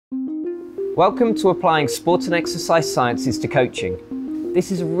Welcome to Applying Sport and Exercise Sciences to Coaching.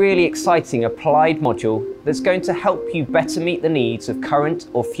 This is a really exciting applied module that's going to help you better meet the needs of current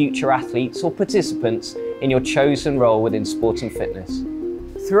or future athletes or participants in your chosen role within sport and fitness.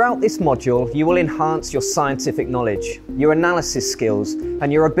 Throughout this module, you will enhance your scientific knowledge, your analysis skills,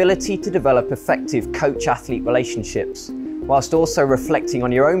 and your ability to develop effective coach-athlete relationships, whilst also reflecting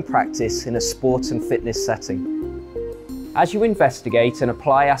on your own practice in a sport and fitness setting. As you investigate and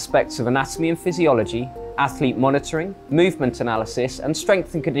apply aspects of anatomy and physiology, athlete monitoring, movement analysis, and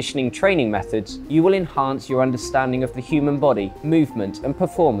strength and conditioning training methods, you will enhance your understanding of the human body, movement, and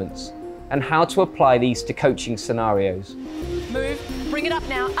performance, and how to apply these to coaching scenarios. Move, bring it up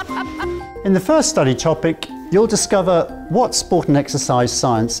now, up, up, up. In the first study topic, you'll discover what sport and exercise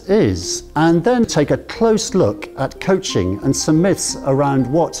science is, and then take a close look at coaching and some myths around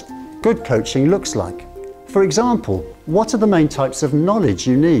what good coaching looks like. For example, what are the main types of knowledge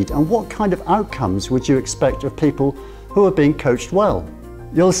you need, and what kind of outcomes would you expect of people who are being coached well?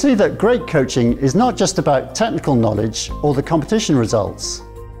 You'll see that great coaching is not just about technical knowledge or the competition results.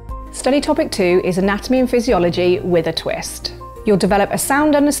 Study topic 2 is anatomy and physiology with a twist. You'll develop a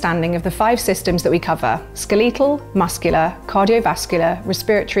sound understanding of the 5 systems that we cover: skeletal, muscular, cardiovascular,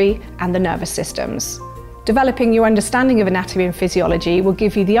 respiratory, and the nervous systems. Developing your understanding of anatomy and physiology will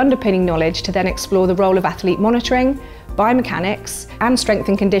give you the underpinning knowledge to then explore the role of athlete monitoring, biomechanics, and strength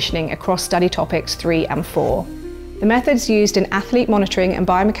and conditioning across study topics 3 and 4. The methods used in athlete monitoring and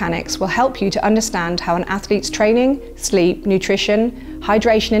biomechanics will help you to understand how an athlete's training, sleep, nutrition,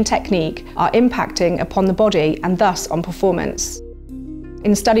 hydration, and technique are impacting upon the body and thus on performance.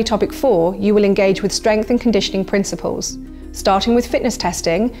 In study topic 4, you will engage with strength and conditioning principles. Starting with fitness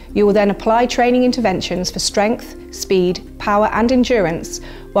testing, you will then apply training interventions for strength, speed, power, and endurance,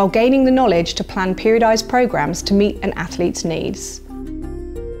 while gaining the knowledge to plan periodized programs to meet an athlete's needs.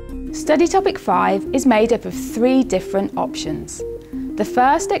 Study topic 5 is made up of 3 different options. The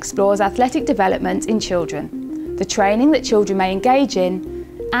first explores athletic development in children, the training that children may engage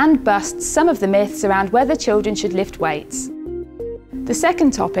in, and busts some of the myths around whether children should lift weights. The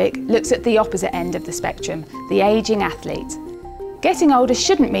second topic looks at the opposite end of the spectrum, the ageing athlete. Getting older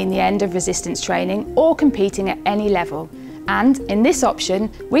shouldn't mean the end of resistance training or competing at any level. And in this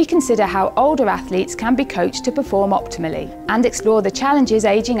option, we consider how older athletes can be coached to perform optimally and explore the challenges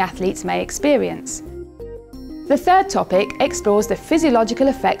ageing athletes may experience. The third topic explores the physiological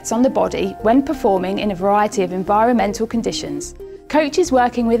effects on the body when performing in a variety of environmental conditions. Coaches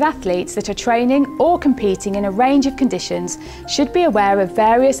working with athletes that are training or competing in a range of conditions should be aware of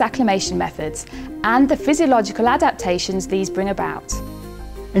various acclimation methods and the physiological adaptations these bring about.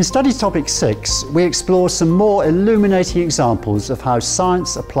 In study topic 6, we explore some more illuminating examples of how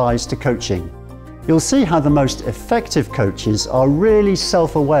science applies to coaching. You'll see how the most effective coaches are really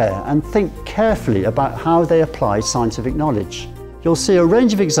self-aware and think carefully about how they apply scientific knowledge. You'll see a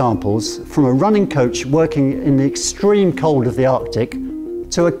range of examples, from a running coach working in the extreme cold of the Arctic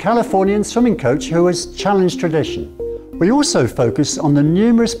to a Californian swimming coach who has challenged tradition. We also focus on the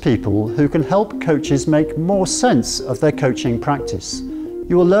numerous people who can help coaches make more sense of their coaching practice.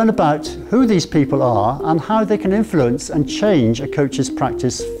 You will learn about who these people are and how they can influence and change a coach's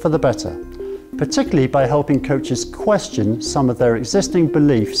practice for the better, particularly by helping coaches question some of their existing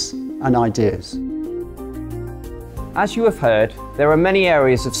beliefs and ideas. As you have heard, there are many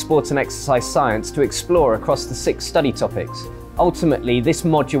areas of sport and exercise science to explore across the 6 study topics. Ultimately, this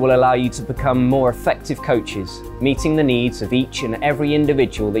module will allow you to become more effective coaches, meeting the needs of each and every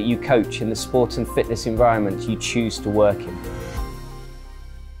individual that you coach in the sport and fitness environment you choose to work in.